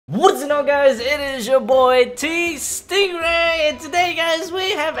What's going on, guys? It is your boy TStingray, and today, guys,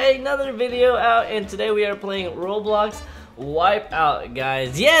 we have another video out, and today we are playing Roblox Wipe Out,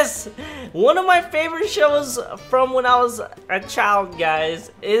 guys. Yes, one of my favorite shows from when I was a child,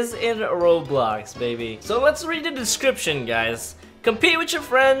 guys, is in Roblox, baby. So let's read the description, guys. Compete with your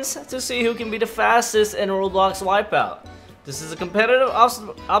friends to see who can be the fastest in Roblox Wipe Out. This is a competitive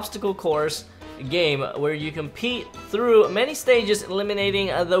obstacle course game where you compete through many stages,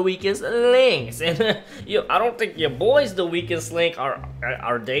 eliminating the weakest links. And I don't think your boy's the weakest link.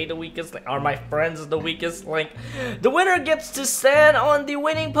 Are they the weakest link? Are my friends the weakest link? The winner gets to stand on the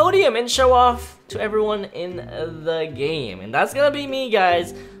winning podium and show off to everyone in the game, and that's gonna be me,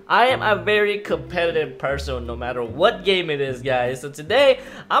 guys. I am a very competitive person no matter what game it is, guys. So today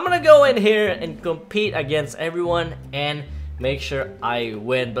I'm gonna go in here and compete against everyone and make sure I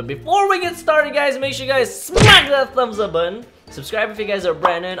win. But before we get started, guys, make sure you guys smack that thumbs up button. Subscribe if you guys are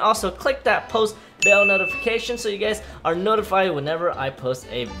brand new, and also click that post bell notification so you guys are notified whenever I post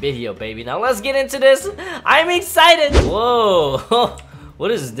a video, baby. Now let's get into this. I'm excited. Whoa. What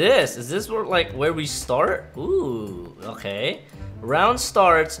is this? Is this where we start? Ooh, okay. Round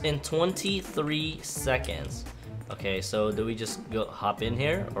starts in 23 seconds. Okay, so do we just hop in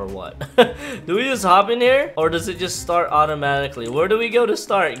here or what? Do we just hop in here or does it just start automatically? Where do we go to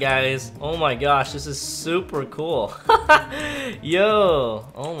start, guys? Oh my gosh, this is super cool. Yo,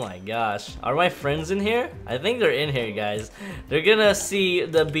 oh my gosh. Are my friends in here? I think they're in here, guys. They're gonna see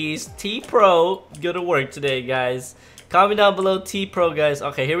the beast T-Pro go to work today, guys. Comment down below T-Pro, guys.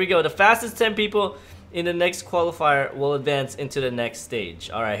 Okay, here we go. The fastest 10 people in the next qualifier will advance into the next stage.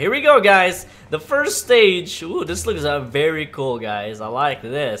 Alright, here we go, guys. The first stage. Ooh, this looks very cool, guys. I like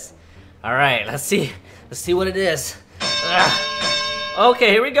this. Alright, let's see what it is. Okay,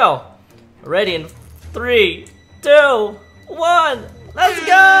 here we go. Ready in 3, 2, 1. Let's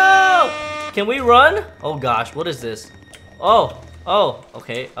go! Can we run? Oh gosh, what is this? Oh,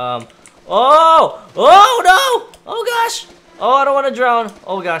 okay. Oh no! Oh gosh! Oh, I don't want to drown.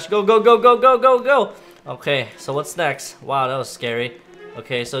 Oh gosh, go, go, go, go, go, go, go. Okay, so what's next? Wow, that was scary.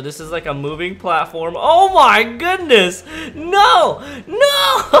 Okay, so this is like a moving platform. Oh my goodness! No! No!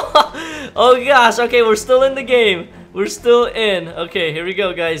 Oh gosh, okay, we're still in the game. We're still in. Okay, here we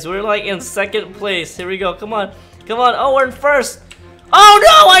go, guys. We're like in second place. Here we go. Come on. Come on. Oh, we're in first. Oh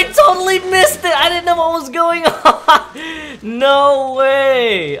no! I totally missed it! I didn't know what was going on! No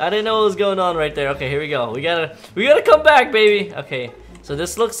way! I didn't know what was going on right there. Okay, here we go. We gotta come back, baby! Okay, so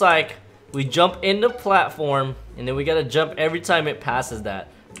this looks like we jump in the platform, and then we gotta jump every time it passes that.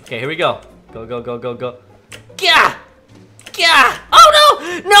 Okay, here we go. Go, go, go, go, go. Gah! Gah! Oh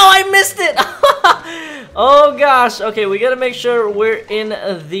no! No, I missed it! Oh gosh. Okay, we gotta make sure we're in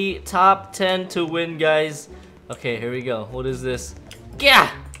the top 10 to win, guys. Okay, here we go. What is this?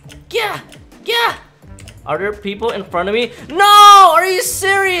 Yeah, yeah, yeah. Are there people in front of me? No, are you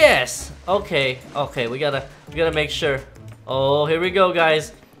serious? Okay, okay, we gotta make sure. Oh, here we go,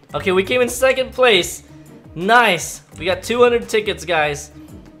 guys. Okay, we came in second place. Nice. We got 200 tickets, guys.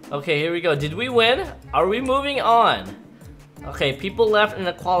 Okay, here we go. Did we win? Are we moving on? Okay, people left in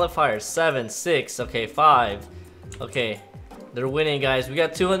the qualifier. 7, 6. Okay, 5. Okay, they're winning, guys. We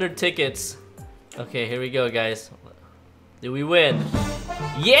got 200 tickets. Okay, here we go, guys. Did we win?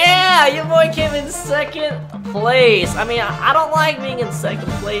 Yeah, your boy came in second place. I mean, I don't like being in second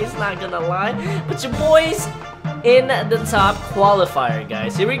place, not gonna lie. But your boy's in the top qualifier,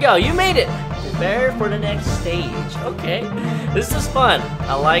 guys. Here we go. You made it. Prepare for the next stage. Okay, this is fun.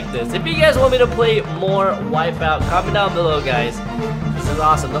 I like this. If you guys want me to play more Wipeout, comment down below, guys. This is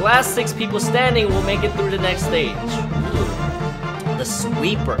awesome. The last 6 people standing will make it through the next stage. Ooh, the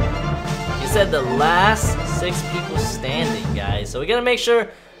sweeper. You said the last 6 people standing, guys. So we gotta make sure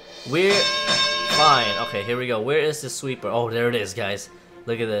we're fine. Okay, here we go. Where is the sweeper? Oh, there it is, guys.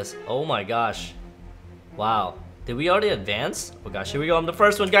 Look at this. Oh my gosh. Wow. Did we already advance? Oh gosh, here we go. I'm the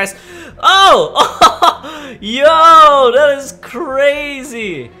first one, guys. Oh! Yo, that is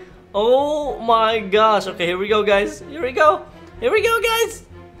crazy. Oh my gosh. Okay, here we go, guys. Here we go. Here we go, guys.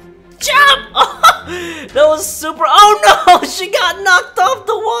 Jump! That was super. Oh no! She got knocked off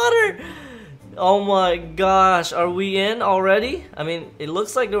the water. Oh my gosh, are we in already? I mean, it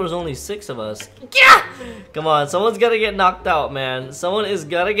looks like there was only 6 of us. Yeah! Come on, someone's gotta get knocked out, man. Someone is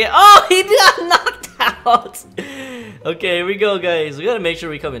gotta get. Oh, he got knocked out. Okay, here we go, guys. We gotta make sure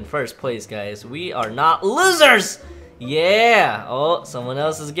we come in first place, guys. We are not losers. Yeah. Oh, someone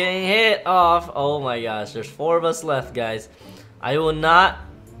else is getting hit off. Oh my gosh, there's 4 of us left, guys. I will not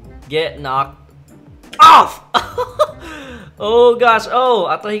get knocked off. Oh gosh, oh,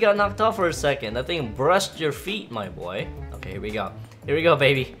 I thought he got knocked off for a second. That thing brushed your feet, my boy. Okay, here we go. Here we go,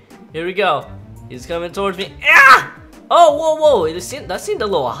 baby. Here we go. He's coming towards me. Ah! Oh, whoa. That seemed a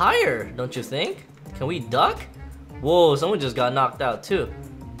little higher, don't you think? Can we duck? Whoa, someone just got knocked out too.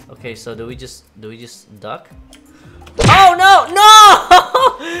 Okay, so do we just duck? Oh no!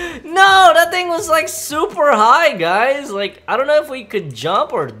 No, that thing was like super high, guys. Like, I don't know if we could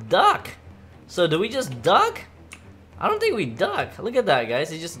jump or duck. So do we just duck? I don't think we duck. Look at that, guys.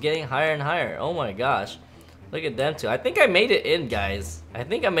 He's just getting higher and higher. Oh my gosh. Look at them two. I think I made it in, guys. I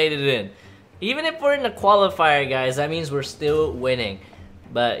think I made it in. Even if we're in the qualifier, guys, that means we're still winning.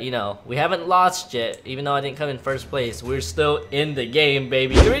 But, you know, we haven't lost yet. Even though I didn't come in first place, we're still in the game,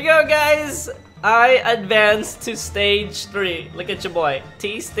 baby. Here we go, guys. I advanced to stage 3. Look at your boy,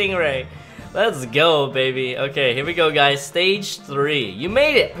 TStingray. Let's go, baby. Okay, here we go, guys. Stage 3. You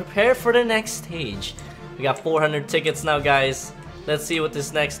made it. Prepare for the next stage. We got 400 tickets now, guys. Let's see what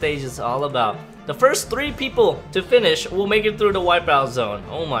this next stage is all about. The first 3 people to finish will make it through the wipeout zone.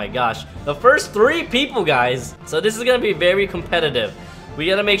 Oh my gosh. The first 3 people, guys. So this is gonna be very competitive. We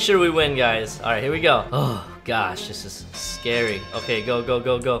gotta make sure we win, guys. Alright, here we go. Oh gosh, this is scary. Okay, go.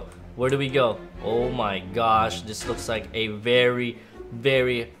 Where do we go? Oh my gosh, this looks like a very,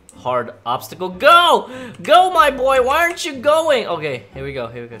 very hard obstacle. Go! Go, my boy! Why aren't you going? Okay, here we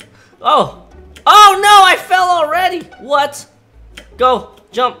go. Oh! Oh no, I fell already! What? Go!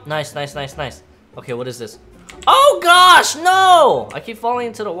 Jump! Nice. Okay, what is this? Oh gosh, no! I keep falling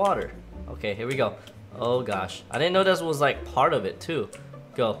into the water. Okay, here we go. Oh gosh. I didn't know this was like part of it too.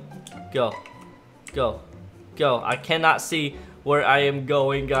 Go. I cannot see where I am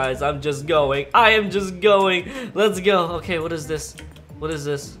going, guys. I'm just going. I am just going. Let's go. Okay, what is this?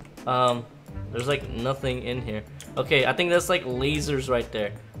 There's like nothing in here. Okay, I think that's like lasers right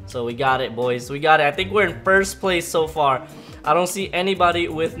there. So we got it, boys. We got it. I think we're in first place so far. I don't see anybody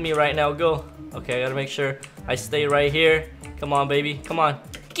with me right now. Go. Okay, I gotta make sure I stay right here. Come on, baby. Come on.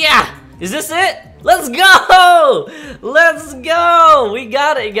 Yeah! Is this it? Let's go! Let's go! We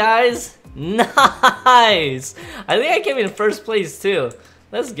got it, guys. Nice! I think I came in first place too.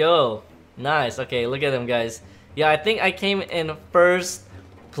 Let's go. Nice. Okay, look at them, guys. Yeah, I think I came in first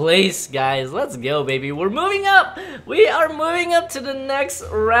place, guys. Let's go, baby. We're moving up. We are moving up to the next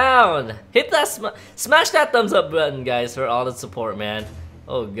round. Hit that smash that thumbs up button, guys, for all the support, man.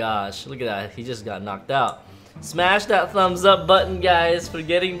 Oh gosh, look at that. He just got knocked out. Smash that thumbs up button, guys, for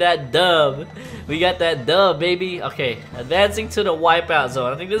getting that dub. We got that dub, baby. Okay, advancing to the wipeout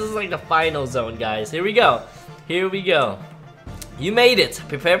zone. I think this is like the final zone, guys. Here we go. You made it.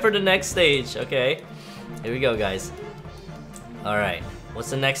 Prepare for the next stage. Okay, here we go, guys. All right. What's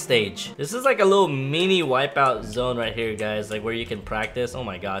the next stage? This is like a little mini wipeout zone right here, guys, like where you can practice. Oh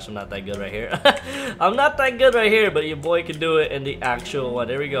my gosh, I'm not that good right here. I'm not that good right here, but your boy can do it in the actual one.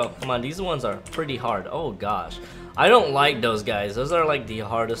 There we go. Come on, these ones are pretty hard. Oh gosh, I don't like those, guys. Those are like the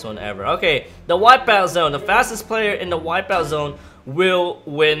hardest one ever. Okay, the wipeout zone. The fastest player in the wipeout zone will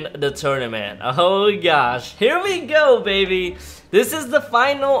win the tournament. Oh gosh, here we go, baby. This is the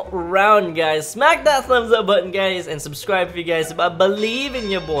final round, guys. Smack that thumbs up button, guys, and subscribe if you guys believe in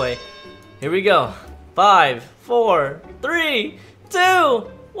your boy. Here we go. 5, 4, 3, 2,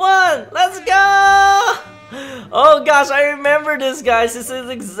 1. Let's go! Oh gosh, I remember this, guys. This is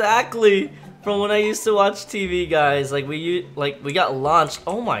exactly from when I used to watch TV, guys. Like we got launched.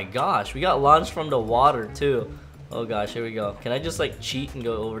 Oh my gosh, we got launched from the water too. Oh gosh, here we go. Can I just like cheat and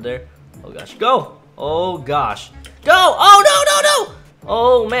go over there? Oh gosh, go! Oh gosh. Go! Oh no!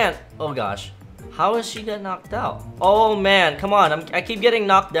 Oh man. Oh gosh. How is she get knocked out? Oh man, come on. I keep getting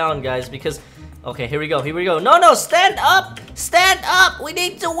knocked down, guys, because okay, here we go. No, stand up! Stand up! We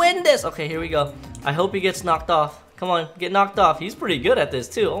need to win this! Okay, here we go. I hope he gets knocked off. Come on, get knocked off. He's pretty good at this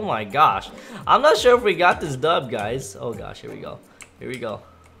too. Oh my gosh. I'm not sure if we got this dub, guys. Oh gosh, here we go,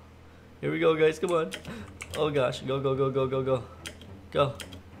 guys. Come on. Oh gosh, go.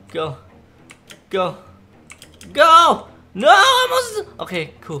 No, almost.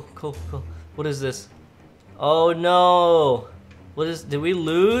 Okay, cool. What is this? Oh no. Did we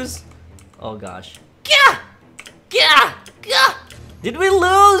lose? Oh gosh. Did we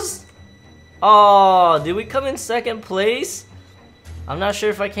lose? Oh, did we come in second place? I'm not sure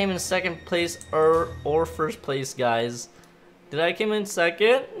if I came in second place or first place, guys. Did I come in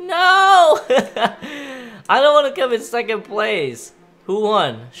second? No! I don't want to come in second place. Who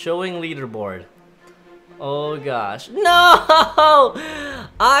won? Showing leaderboard. Oh gosh. No!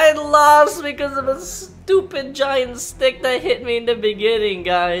 I lost because of a stupid giant stick that hit me in the beginning,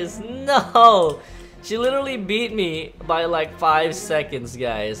 guys. No! She literally beat me by like 5 seconds,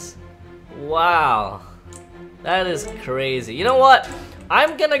 guys. Wow. That is crazy. You know what?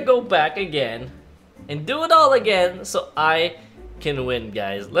 I'm gonna go back again and do it all again so I can win,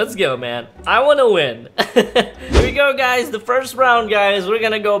 guys. Let's go, man. I want to win. Here we go, guys. The first round, guys. We're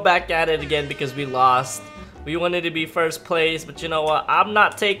gonna go back at it again because we lost. We wanted to be first place, but you know what? I'm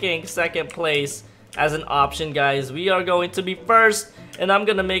not taking second place as an option, guys. We are going to be first, and I'm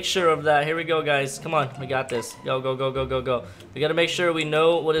gonna make sure of that. Here we go, guys. Come on, we got this. Go, go, go, go, go, go. We gotta make sure we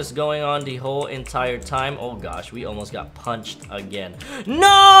know what is going on the whole entire time. Oh gosh, we almost got punched again.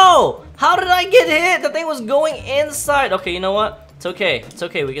 No! How did I get hit? The thing was going inside. Okay, you know what? It's okay. It's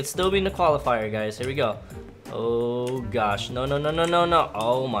okay. We can still be in the qualifier, guys. Here we go. Oh gosh, no, no, no, no, no, no.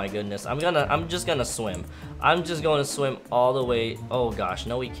 Oh my goodness. I'm just gonna swim. I'm just going to swim all the way. Oh gosh,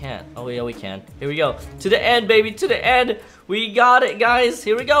 no we can't. Oh yeah, we can. Here we go. To the end, baby, to the end. We got it, guys.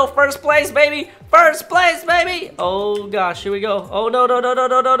 Here we go. First place, baby. First place, baby. Oh gosh, here we go. Oh no, no, no, no,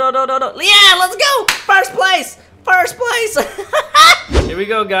 no, no, no, no, no, no. Yeah, let's go. First place. First place. Here we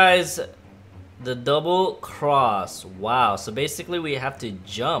go, guys. The double cross. Wow. So basically we have to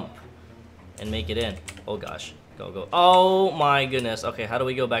jump and make it in. Oh gosh. Go, go. Oh my goodness. Okay, how do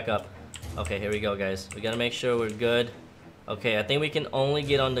we go back up? Okay, here we go, guys. We gotta make sure we're good. Okay, I think we can only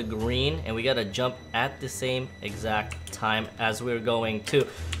get on the green, and we gotta jump at the same exact time as we're going to.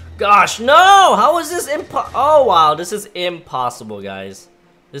 Gosh, no! How is this oh wow, this is impossible, guys.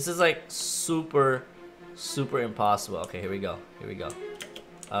 This is like super impossible. Okay, here we go. Here we go.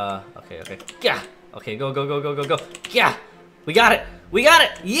 Okay, okay. Yeah! Okay, go, go, go, go, go, go. Yeah! We got it! We got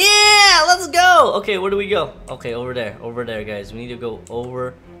it! Yeah! Let's go! Okay, where do we go? Okay, over there. Over there, guys. We need to go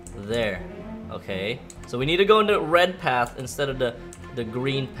over there. Okay, so we need to go in the red path instead of the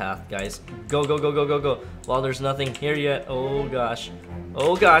green path, guys. Go, go, go, go, go, go. Well, there's nothing here yet. Oh gosh.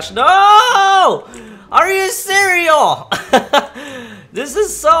 Oh gosh. No! Are you serious? This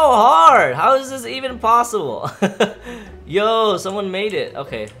is so hard. How is this even possible? Yo, someone made it.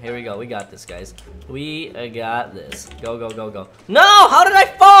 Okay, here we go. We got this, guys. We got this. Go, go, go, go. No! How did I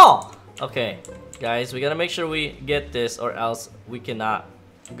fall? Okay, guys, we gotta make sure we get this, or else we cannot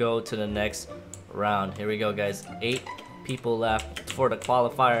go to the next round. Here we go, guys. 8 people left for the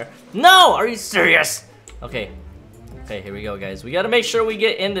qualifier. No! Are you serious? Okay. Okay, here we go, guys. We gotta make sure we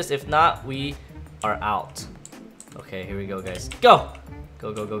get in this. If not, we are out. Okay, here we go, guys. Go!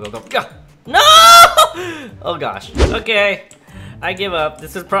 Go, go, go, go, go, go! No! Oh gosh. Okay. I give up.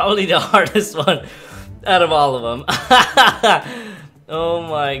 This is probably the hardest one out of all of them. Oh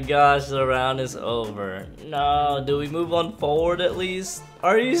my gosh, the round is over. No, do we move on forward at least?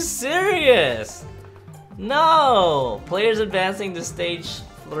 Are you serious? No! Players advancing to stage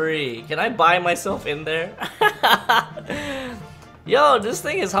 3. Can I buy myself in there? Yo, this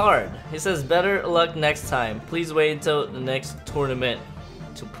thing is hard. It says better luck next time. Please wait until the next tournament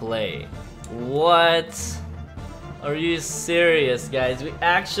to play. What? Are you serious, guys? We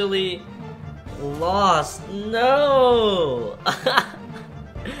actually lost. No!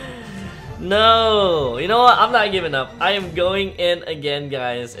 No! You know what? I'm not giving up. I am going in again,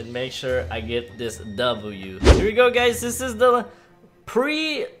 guys, and make sure I get this W. Here we go, guys. This is the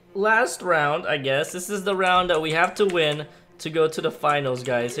pre-last round, I guess. This is the round that we have to win to go to the finals,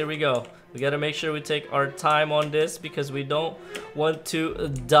 guys. Here we go. We gotta make sure we take our time on this because we don't want to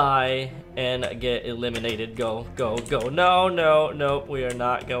die and get eliminated. Go, go, go. No, no, no. We are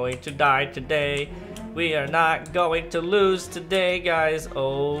not going to die today. We are not going to lose today, guys.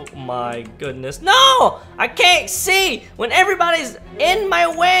 Oh my goodness. No! I can't see when everybody's in my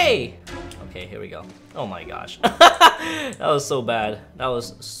way. Okay, here we go. Oh my gosh. That was so bad. That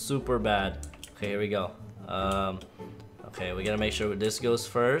was super bad. Okay, here we go. Okay, we gotta make sure this goes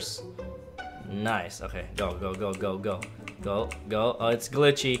first. Nice. Okay, go, go, go, go, go. Go, go. Oh, it's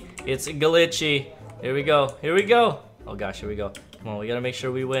glitchy. It's glitchy. Here we go. Here we go. Oh gosh, here we go. Come on, we gotta make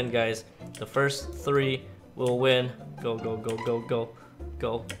sure we win, guys. The first 3 will win. Go, go, go, go, go.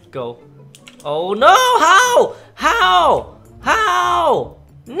 Go, go. Oh no! How? How? How?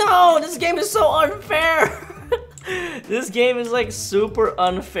 No, this game is so unfair. This game is like super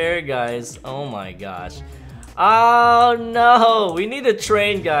unfair, guys. Oh my gosh. Oh no, we need to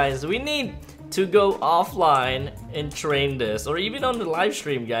train, guys. We need to go offline and train this, or even on the live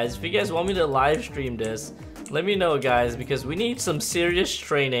stream, guys. If you guys want me to live stream this, let me know, guys, because we need some serious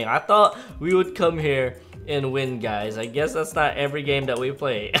training. I thought we would come here and win, guys. I guess that's not every game that we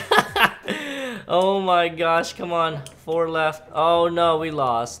play. Oh my gosh, come on. 4 left. Oh no, we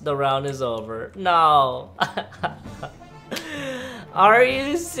lost. The round is over. No. Are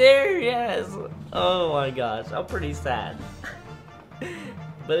you serious? Oh my gosh, I'm pretty sad.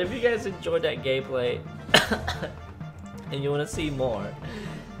 But if you guys enjoyed that gameplay and you want to see more,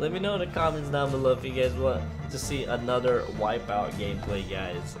 Let me know in the comments down below if you guys want to see another Wipeout gameplay,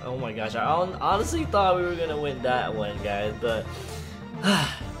 guys. Oh my gosh, I honestly thought we were gonna win that one, guys, but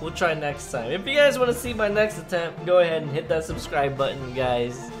we'll try next time. If you guys want to see my next attempt, go ahead and hit that subscribe button,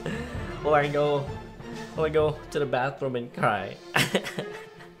 guys. Or I go to the bathroom and cry.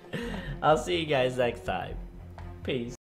 I'll see you guys next time. Peace.